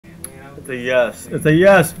It's a yes. It's a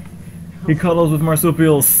yes. He cuddles with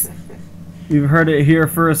marsupials. You've heard it here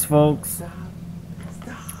first, folks.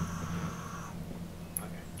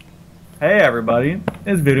 Hey everybody,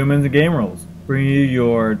 it's Video Men's and Game Rules. We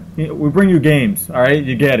bring you games, all right?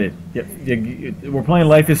 You get it. We're playing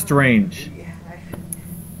Life is Strange.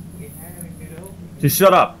 Just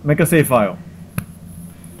shut up. Make a save file.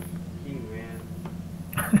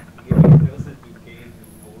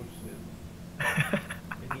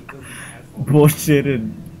 Bullshit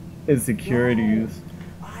and insecurities.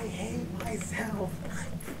 I hate myself.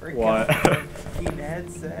 What? He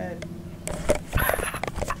had said.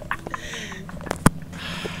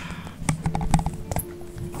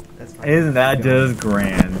 Isn't that just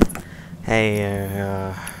grand? Hey,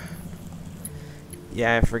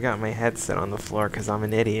 yeah, I forgot my headset on the floor because I'm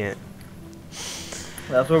an idiot.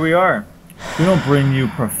 That's where we are. We don't bring you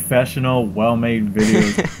professional, well-made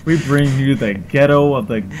videos. We bring you the ghetto of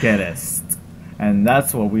the gettest. And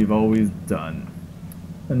that's what we've always done.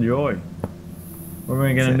 Enjoy. We're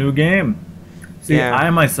going to get a new game. See, Yeah. I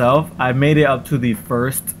myself, I made it up to the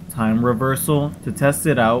first time reversal to test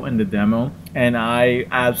it out in the demo, and I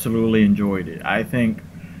absolutely enjoyed it. I think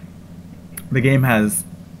the game has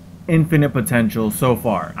infinite potential so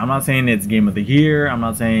far. I'm not saying it's game of the year. I'm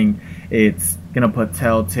not saying it's gonna put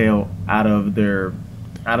Telltale out of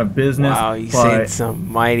business. Wow, you said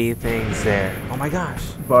some mighty things there. Oh my gosh.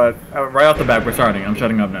 But right off the bat, we're starting. I'm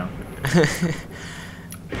shutting up now.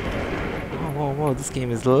 Whoa, whoa, this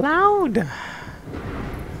game is loud.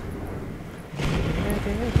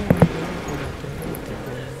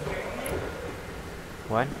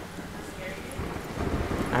 What?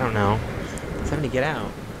 I don't know. Tell me to get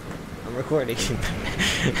out. I'm recording.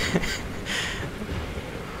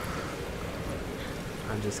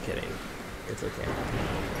 I'm just kidding. It's okay.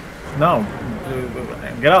 No,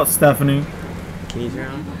 get out, Stephanie. Can you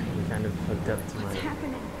drown? You kind of hooked up to my.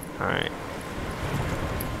 Alright.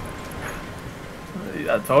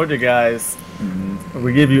 I told you guys,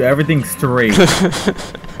 we give you everything straight.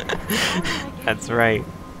 That's right.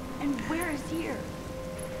 And where is here?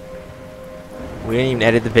 We didn't even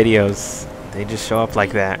edit the videos. They just show up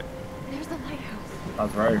like that. There's the lighthouse.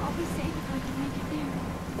 That's right. I'll be safe if I can make it there.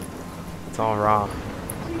 It's all raw.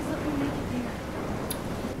 Please let me make it there.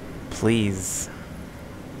 Please.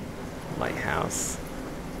 Lighthouse.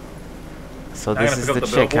 So Not this gonna is pick the up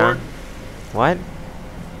the chick, huh? billboard? What?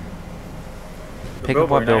 Pick up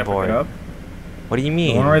what You're not gonna billboard? pick it up? What do you The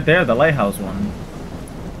mean? one right there, the lighthouse one.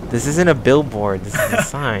 This isn't a billboard. This is a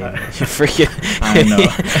sign. You freaking. I know.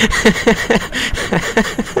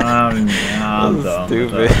 I'm dumb.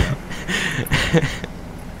 Stupid.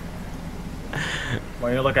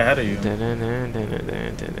 Why you look ahead of you?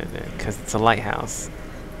 Because it's a lighthouse.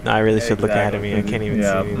 No, I really should look ahead of me. I can't even see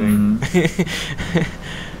anything.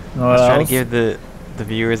 I was trying to give the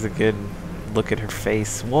viewers a good look at her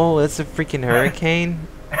face. Whoa, that's a freaking hurricane.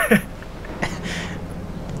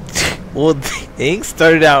 Well, things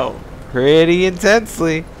started out pretty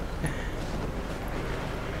intensely.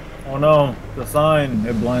 Oh no, the sign,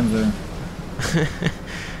 it blinds her.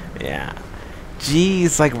 Yeah.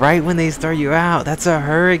 Jeez, like right when they start you out, that's a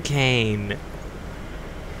hurricane.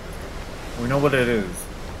 We know what it is.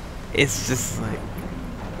 It's just like,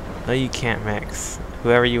 no, you can't, Max.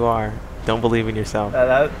 Whoever you are, don't believe in yourself.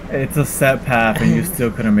 It's a set path and you still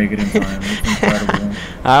couldn't make it in time. It's incredible.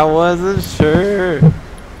 I wasn't sure.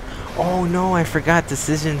 Oh no, I forgot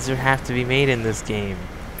decisions have to be made in this game.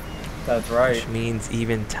 That's right. Which means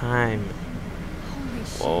even time. Holy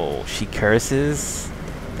shit. Whoa, she curses?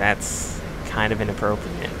 That's kind of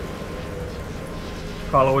inappropriate.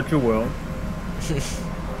 Call it what you will.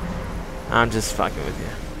 I'm just fucking with you.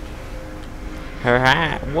 Her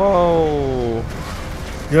hat. Whoa.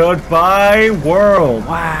 Goodbye, world.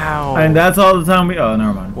 Wow. And that's all the time we. Oh,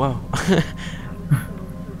 never mind. Whoa.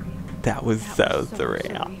 That was so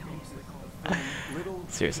surreal.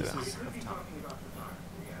 Seriously though.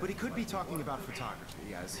 But he could be talking about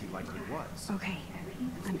photography, as he likely was. Okay,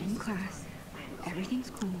 I'm in class. Everything's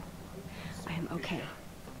cool. I am okay.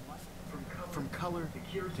 From color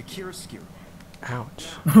to chiaroscuro. Ouch.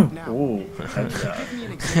 Now, Ooh. give me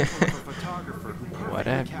an example of a photographer who What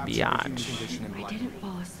a perfectly captured the human biatch. condition in I black. didn't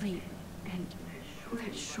fall asleep, and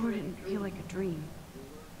that sure didn't feel like a dream.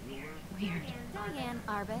 Weird. Diane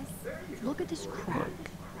Arbus. Look at this crap.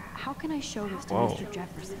 How can I show this to Whoa. Mr.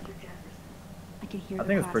 Jefferson? I can hear I the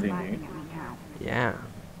think it's class pretty laughing neat. at me now. Yeah.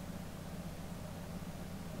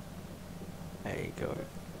 There you go.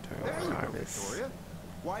 There you go, Jarvis. Victoria.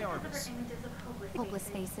 Why Arbus? Hopeless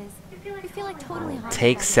faces. We feel like totally hot.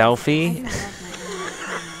 Take selfie.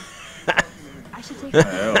 I should take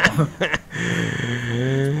Hell.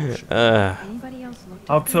 Anybody else looked at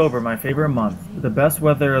October, this? my favorite month. The best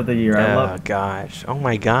weather of the year. I love. Oh gosh. Oh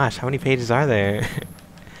my gosh. How many pages are there?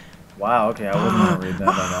 Wow. Okay, I wasn't gonna read that.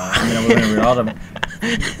 But, I mean, I wasn't gonna read all of them.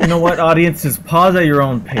 You know what, audience? Just pause at your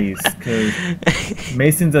own pace, because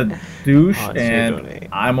Mason's a douche, Oh, and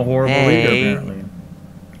I'm a horrible reader, apparently.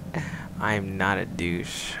 I'm not a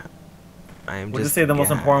douche. I'm We'll just just say the most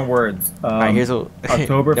important words. Alright, here's what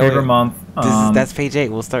October, No, favorite month. that's page 8.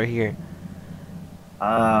 We'll start here.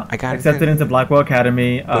 I got accepted into Blackwell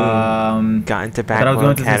Academy. Got into I was Blackwell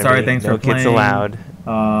going to say Academy. sorry, thanks No for playing. kids allowed.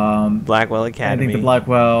 Blackwell Academy. Anything to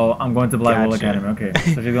Blackwell. I'm going to Blackwell Gotcha. Academy.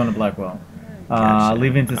 Okay, so she's going to Blackwell. Gotcha.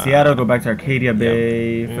 Leaving to Seattle, go back to Arcadia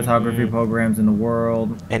Bay, photography programs in the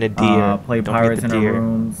world. And a deer. Play Don't pirates forget in the our deer.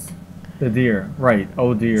 rooms. The deer, right.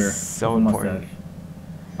 Oh dear. So With a important.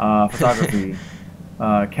 mustache. Photography.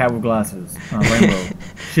 Cat with glasses. Rainbow.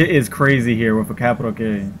 Shit is crazy here with a capital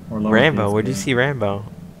K. Or lowercase Rambo. Where'd you K. see Rambo?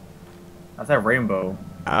 I said rainbow.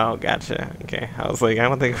 Oh, gotcha. Okay. I was like, I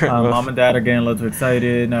don't think Rambo. Mom and dad are getting a little too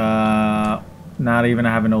excited. Not even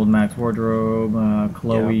have an old Max wardrobe.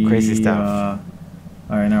 Chloe. Yeah, crazy stuff.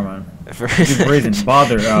 All right, never mind. Dude, brazen.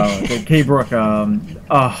 Bother. K. Brooke.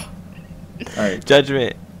 All right.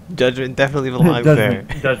 Judgment. Judgment definitely belongs there.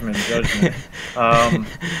 Judgment. Okay,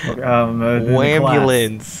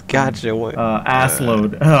 Wambulance. Gotcha. Ass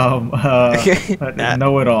load.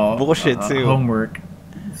 Know it all. Bullshit too. Homework.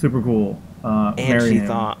 Super cool. And marry she him.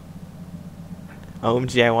 thought,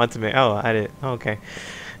 OMG, I want to make. Oh, I did. Oh, okay.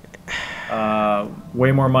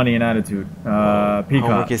 Way more money and attitude. Peacock.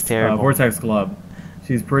 Homework is terrible. Vortex Club.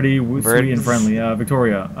 She's pretty sweet and friendly.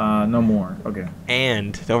 Victoria. No more. Okay.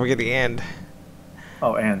 And don't forget the and.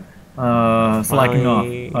 Oh, and slacking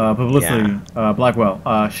off. Publicity. Yeah. Blackwell.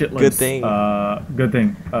 Shitless. Good thing. Good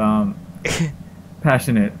thing.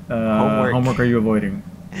 Passionate. Homework are you avoiding?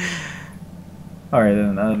 All right,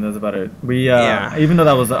 then that's about it. We even though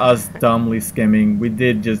that was us dumbly skimming, we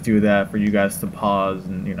did just do that for you guys to pause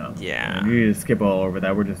and Yeah. you just skip all over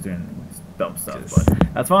that. We're just doing dumb stuff,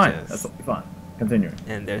 but that's fine. That's fine. Continuing.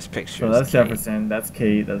 And there's pictures. So that's Kate. Jefferson. That's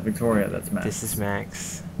Kate. That's Victoria. That's Max. This is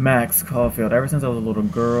Max. Max Caulfield. Ever since I was a little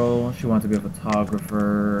girl, she wanted to be a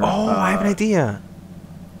photographer. Oh, I have an idea.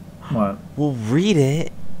 What? We'll read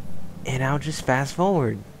it, and I'll just fast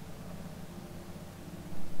forward.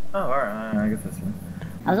 Oh, alright. I guess that's it.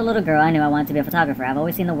 I was a little girl, I knew I wanted to be a photographer. I've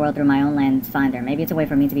always seen the world through my own lens finder. Maybe it's a way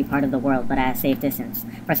for me to be part of the world, but at a safe distance.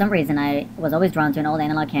 For some reason, I was always drawn to an old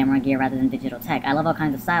analog camera gear rather than digital tech. I love all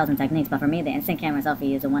kinds of styles and techniques, but for me, the instant camera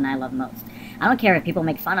selfie is the one I love most. I don't care if people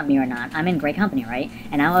make fun of me or not. I'm in great company, right?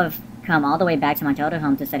 And now I've come all the way back to my childhood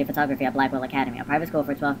home to study photography at Blackwell Academy, a private school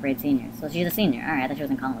for 12th grade seniors. So she's a senior. Alright, I thought she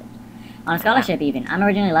was in college. On a scholarship even. I'm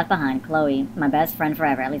originally left behind, Chloe, my best friend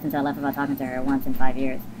forever, at least until I left without talking to her once in 5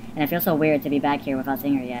 years. And it feels so weird to be back here without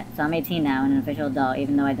seeing her yet. So I'm 18 now and an official adult,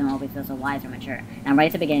 even though I don't always feel so wise or mature. And I'm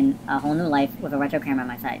ready to begin a whole new life with a retro camera at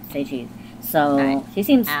my side. Stay cheese. So, Right. she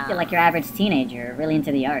seems like your average teenager, really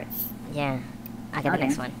into the arts. Yeah, I got the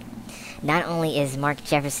next one. Not only is Mark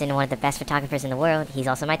Jefferson one of the best photographers in the world, he's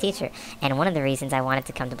also my teacher, and one of the reasons I wanted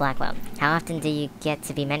to come to Blackwell. How often do you get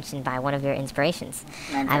to be mentioned by one of your inspirations?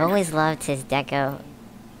 Mentored. I've always loved his deco...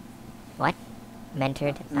 What?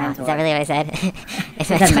 Mentored? Is Mentor. that really what I said? He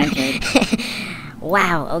said mentored.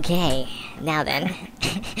 Wow, okay. Now then.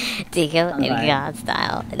 Deco in Alright. God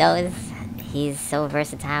style. He's so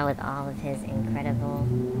versatile with all of his incredible...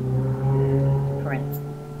 Print.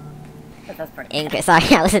 That's pretty. Sorry,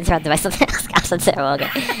 I was interrupted by something else. I'm so terrible.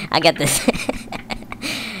 Okay, I get this.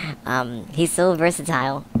 He's so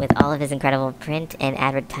versatile with all of his incredible print and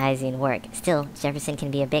advertising work. Still, Jefferson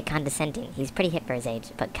can be a bit condescending. He's pretty hip for his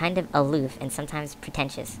age, but kind of aloof and sometimes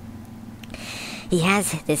pretentious. He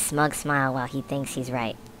has this smug smile while he thinks he's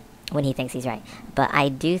right. When he thinks he's right. But I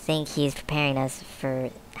do think he's preparing us for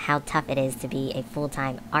how tough it is to be a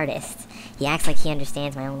full-time artist. He acts like he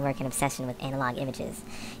understands my own work and obsession with analog images.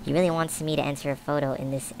 He really wants me to enter a photo in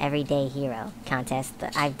this Everyday Hero contest,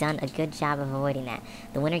 but I've done a good job of avoiding that.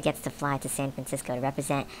 The winner gets to fly to San Francisco to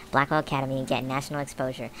represent Blackwell Academy and get national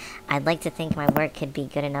exposure. I'd like to think my work could be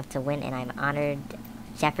good enough to win, and I'm honored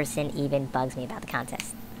Jefferson even bugs me about the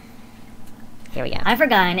contest. Here we go. I've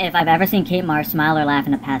forgotten if I've ever seen Kate Marsh smile or laugh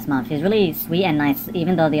in the past month. She's really sweet and nice,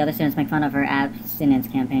 even though the other students make fun of her abstinence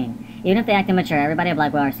campaign. Even if they act immature, everybody at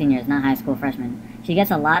Blackwell are seniors, not high school freshmen. She gets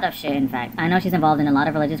a lot of shit, in fact. I know she's involved in a lot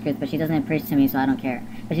of religious groups, but she doesn't preach to me, so I don't care.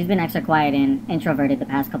 But she's been extra quiet and introverted the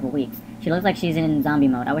past couple weeks. She looks like she's in zombie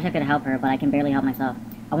mode. I wish I could help her, but I can barely help myself.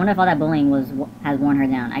 I wonder if all that bullying has worn her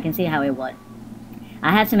down. I can see how it would.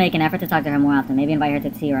 I have to make an effort to talk to her more often, maybe invite her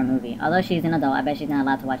to tea or a movie. Although she's an adult, I bet she's not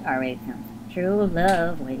allowed to watch R-rated films. True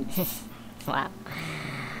love waits. Wow.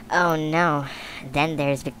 Oh no. Then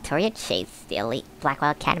there's Victoria Chase, the elite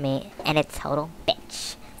Blackwell Academy, and a total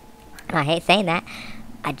bitch. I hate saying that.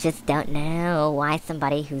 I just don't know why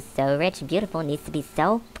somebody who's so rich and beautiful needs to be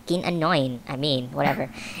so fucking annoying. I mean,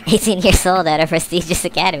 whatever. 18 years old at a prestigious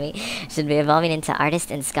academy should be evolving into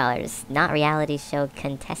artists and scholars, not reality show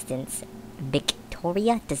contestants.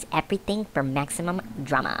 Victoria does everything for maximum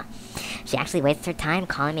drama. She actually wastes her time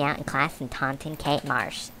calling me out in class and taunting Kate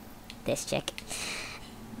Marsh. This chick.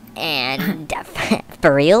 And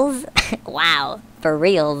for reals? Wow, for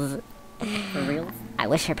reals. For real? I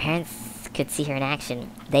wish her parents could see her in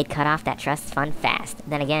action. They'd cut off that trust fund fast.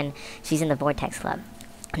 Then again, she's in the Vortex Club,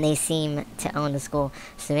 and they seem to own the school,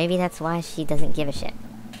 so maybe that's why she doesn't give a shit.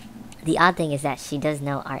 The odd thing is that she does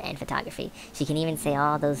know art and photography. She can even say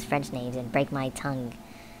all those French names and break my tongue.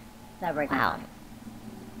 That break my tongue.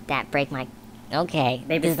 That break my... Okay,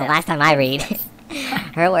 Baby this is the steps. last time I read.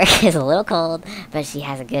 Her work is a little cold, but she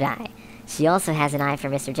has a good eye. She also has an eye for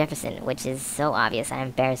Mr. Jefferson, which is so obvious I'm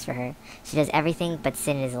embarrassed for her. She does everything but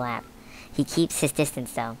sit in his lap. He keeps his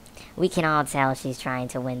distance, though. We can all tell she's trying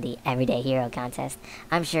to win the Everyday Hero contest.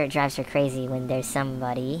 I'm sure it drives her crazy when there's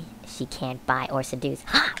somebody she can't buy or seduce.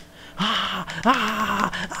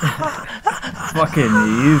 Fucking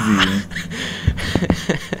easy.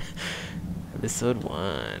 Episode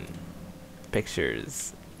 1.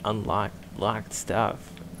 Pictures. Locked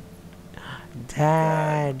stuff.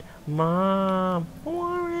 Dad. Mom.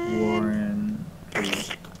 Warren.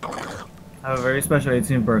 I have a very special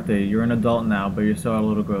 18th birthday. You're an adult now, but you're still a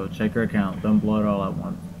little girl. Check your account. Don't blow it all at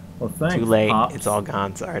once. Well, thanks, Too late. Pops. It's all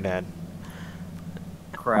gone. Sorry, Dad.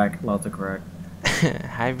 Crack. Lots of crack.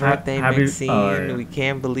 Happy birthday, happy- Maxine. oh, yeah. We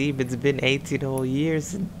can't believe it's been 18 whole years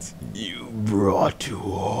since you brought to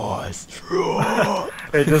us.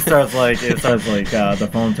 It just starts like, the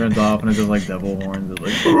phone turns off and it's just like devil horns. It's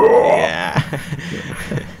like, Yeah.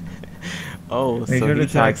 Oh, Make so sure he to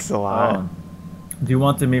check. talks a lot. Oh. Do you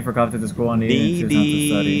want to meet for coffee to school on evening? Needy.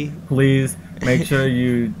 To study? Please make sure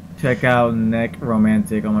you check out Neck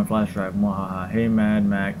Romantic on my flash drive. Mwahaha. Hey Mad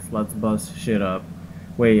Max, let's bust shit up.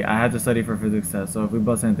 Wait, I have to study for physics test, so if we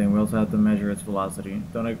bust anything, we also have to measure its velocity.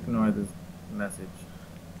 Don't ignore this message.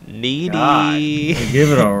 Needy. God,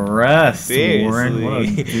 give it a rest, Seriously. Warren. What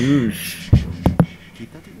a douche.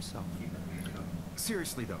 Keep that to yourself.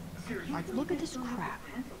 Seriously, though. Look at this crap.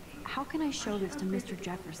 How can I show this to Mr.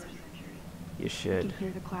 Jefferson? You I should. can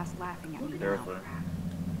hear the class laughing at me now. Seriously.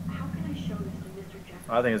 How can I show this to Mr. Jefferson?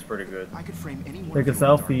 I think it's pretty good. I could frame any one Take a of you in the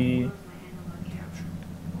selfie. dark.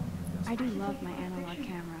 I do love my analog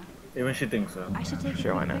camera. Even she thinks so. I should take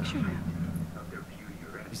Sure, a why good not? picture now.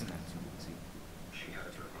 Isn't that too easy?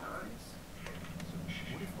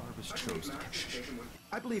 What if Barbara's chose to...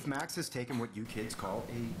 I believe Max has taken what you kids call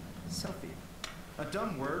a selfie. A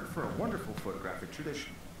dumb word for a wonderful photographic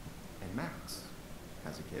tradition. And Max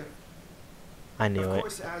has a gift. I knew Of it.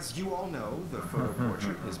 course, as you all know, the photo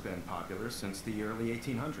portrait has been popular since the early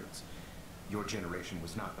 1800s. Your generation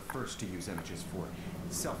was not the first to use images for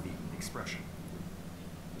selfie expression.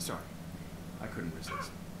 Sorry, I couldn't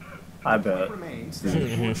resist. I The point bet. remains that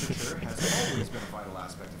portraiture has always been a vital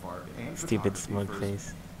aspect of art and Stupid photography smug for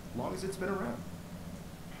face. as long as it's been around.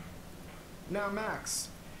 Now, Max,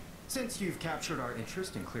 since you've captured our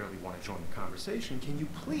interest and clearly want to join the conversation, can you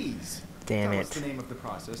please Damn tell us it. the name of the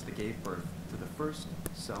process that gave birth to the first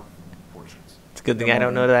self-portraits? It's a good thing I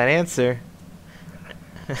don't know that answer.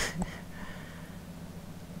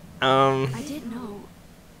 I did know,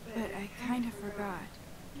 but I kind of forgot.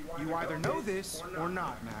 You either know this or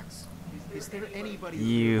not, Max. Is there anybody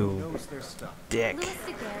You who knows their stuff? Dick. Louis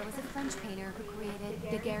Daguerre was a French painter who created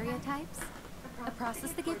daguerreotypes, a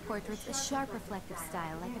process that gave portraits a sharp reflective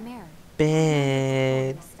style like a mirror.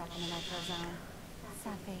 Bitch. Stuck in the microzone.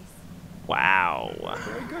 Sad face. Wow.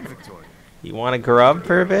 Very good, Victoria. You want to grub,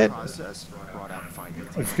 pervert? Process brought out fine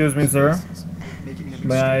details. Excuse me, sir. Making them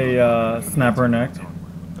May I extremely snap her neck?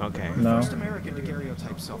 Okay. No. First American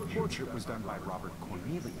daguerreotype self-portrait was done by Robert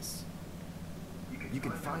Cornelius. You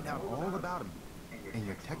can find out all about him in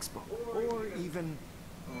your textbook, or even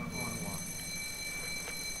online.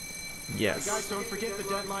 Yes. Guys, don't forget the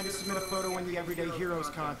deadline to submit a photo in the Everyday Heroes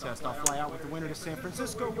contest. I'll fly out with the winner to San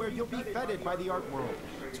Francisco, where you'll be feted by the art world.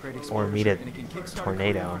 It's great exposure, Or meet a and it can kickstart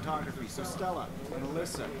tornado. career in photography. So Stella and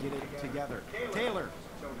Alyssa, get it together. Taylor,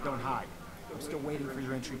 don't hide. I'm still waiting for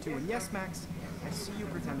your entry too. And yes, Max, I see you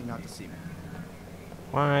pretending not to see me.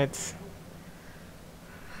 What?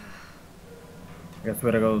 Guess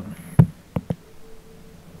where to go.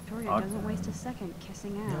 Victoria doesn't waste a second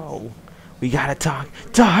kissing ass. No. We gotta talk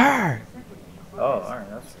to her. Oh, alright.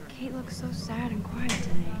 That's. Kate looks so sad and quiet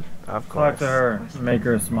today. Of Talk course. to her. Make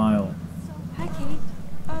her smile. Hi, Kate.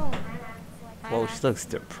 Oh, Oh, she looks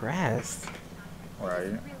depressed.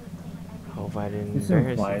 Right. Hope I didn't You seem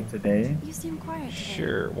embarrass quiet you. today. You seem quiet today.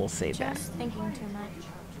 Sure, we'll say that. Just thinking too much.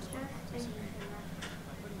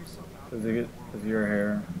 Is your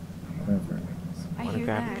hair different? I Wanna hear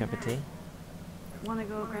grab that. a cup of tea? Wanna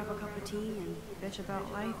go grab a cup of tea and bitch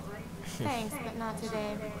about life? Thanks, but not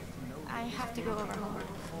today. I have to go over home.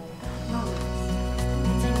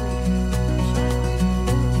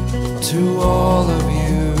 To all of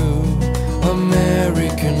you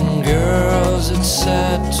American girls, it's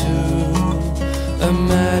sad to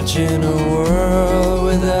imagine a world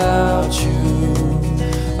without you.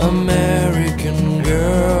 American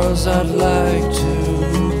girls, I'd like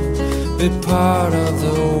to be part of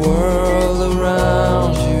the world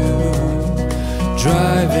around you.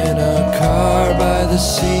 Driving a car by the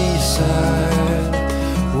seaside,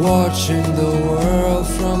 watching the world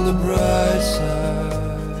from the bright side.